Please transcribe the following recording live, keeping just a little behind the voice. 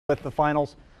with the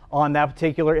finals on that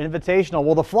particular invitational.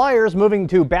 Well, the Flyers, moving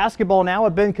to basketball now,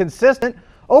 have been consistent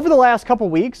over the last couple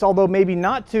weeks, although maybe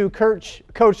not to Coach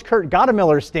Kurt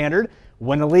Gottemiller's standard.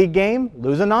 Win a league game,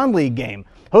 lose a non-league game.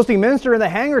 Hosting Minster in the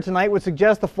hangar tonight would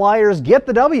suggest the Flyers get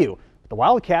the W. The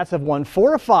Wildcats have won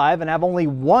 4 of 5 and have only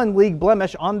one league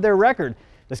blemish on their record.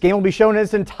 This game will be shown in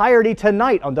its entirety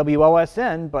tonight on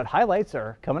WOSN, but highlights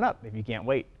are coming up if you can't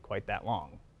wait quite that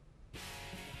long.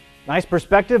 Nice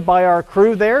perspective by our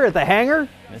crew there at the hangar.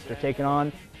 Minster taking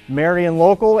on Marion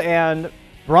Local, and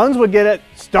Bruns would get it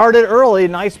started early.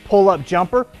 Nice pull-up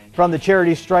jumper from the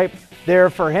charity stripe there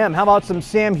for him. How about some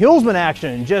Sam Hulsman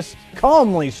action? Just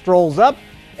calmly strolls up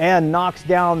and knocks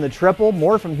down the triple.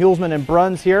 More from Hulsman and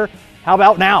Bruns here. How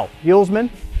about now?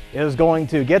 Hulsman is going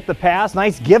to get the pass.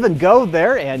 Nice give and go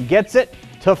there and gets it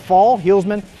to fall.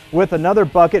 Hulsman with another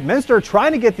bucket. Minster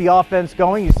trying to get the offense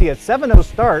going. You see a 7-0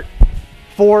 start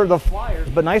for the Flyers,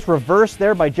 but nice reverse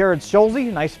there by Jared Schulze.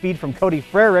 Nice feed from Cody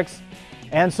Frericks.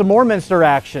 And some more Minster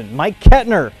action. Mike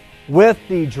Kettner with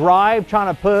the drive,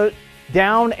 trying to put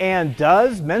down, and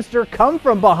does. Minster come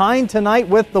from behind tonight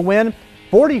with the win,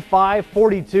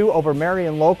 45-42 over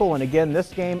Marion Local. And again,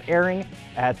 this game airing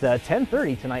at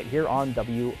 10:30 tonight here on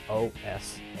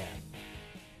WOSN.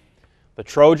 The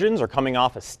Trojans are coming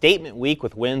off a statement week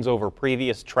with wins over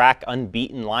previous track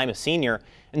unbeaten Lima Senior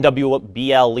and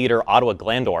WBL leader Ottawa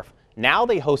Glandorf. Now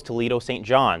they host Toledo St.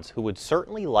 John's, who would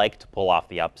certainly like to pull off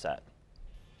the upset.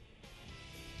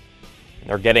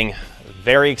 They're getting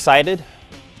very excited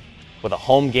with a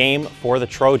home game for the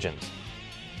Trojans.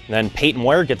 And then Peyton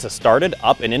Moyer gets us started,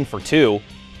 up and in for two.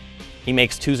 He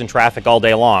makes twos in traffic all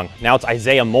day long. Now it's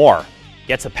Isaiah Moore.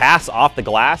 Gets a pass off the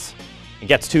glass and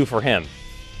gets two for him.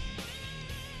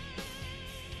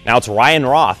 Now it's Ryan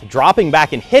Roth dropping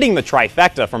back and hitting the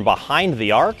trifecta from behind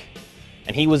the arc.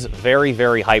 And he was very,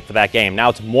 very hyped for that game. Now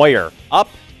it's Moyer up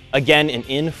again and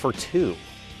in for two.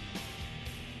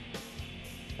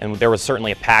 And there was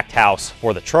certainly a packed house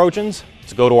for the Trojans.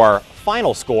 To go to our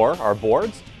final score, our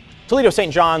boards, Toledo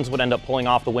St. John's would end up pulling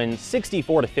off the win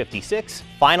 64-56,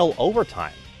 final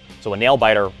overtime. So a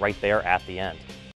nail-biter right there at the end.